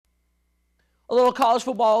A little college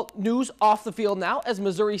football news off the field now as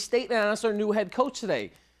Missouri State announced their new head coach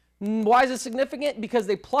today. Why is it significant? Because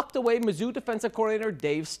they plucked away Mizzou defensive coordinator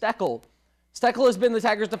Dave Steckel. Steckel has been the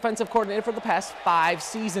Tigers' defensive coordinator for the past 5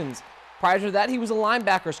 seasons. Prior to that, he was a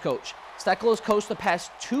linebackers coach. Steckel has coached the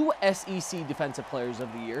past 2 SEC Defensive Players of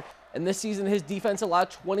the Year, and this season his defense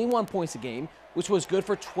allowed 21 points a game, which was good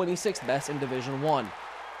for 26th best in Division I.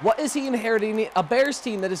 What is he inheriting? A Bears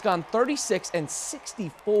team that has gone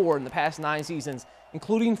 36-64 in the past 9 seasons,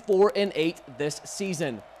 including 4-8 this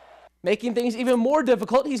season. Making things even more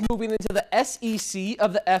difficult, he's moving into the SEC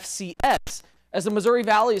of the FCS, as the Missouri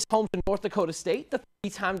Valley is home to North Dakota State, the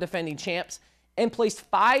 3-time defending champs, and placed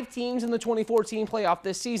 5 teams in the 2014 playoff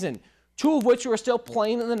this season, 2 of which are still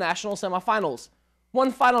playing in the national semifinals.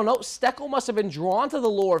 One final note, Steckel must have been drawn to the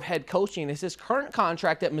lure of head coaching as his current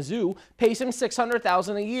contract at Mizzou pays him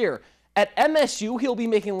 $600,000 a year. At MSU, he'll be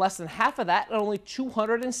making less than half of that at only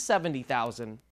 $270,000.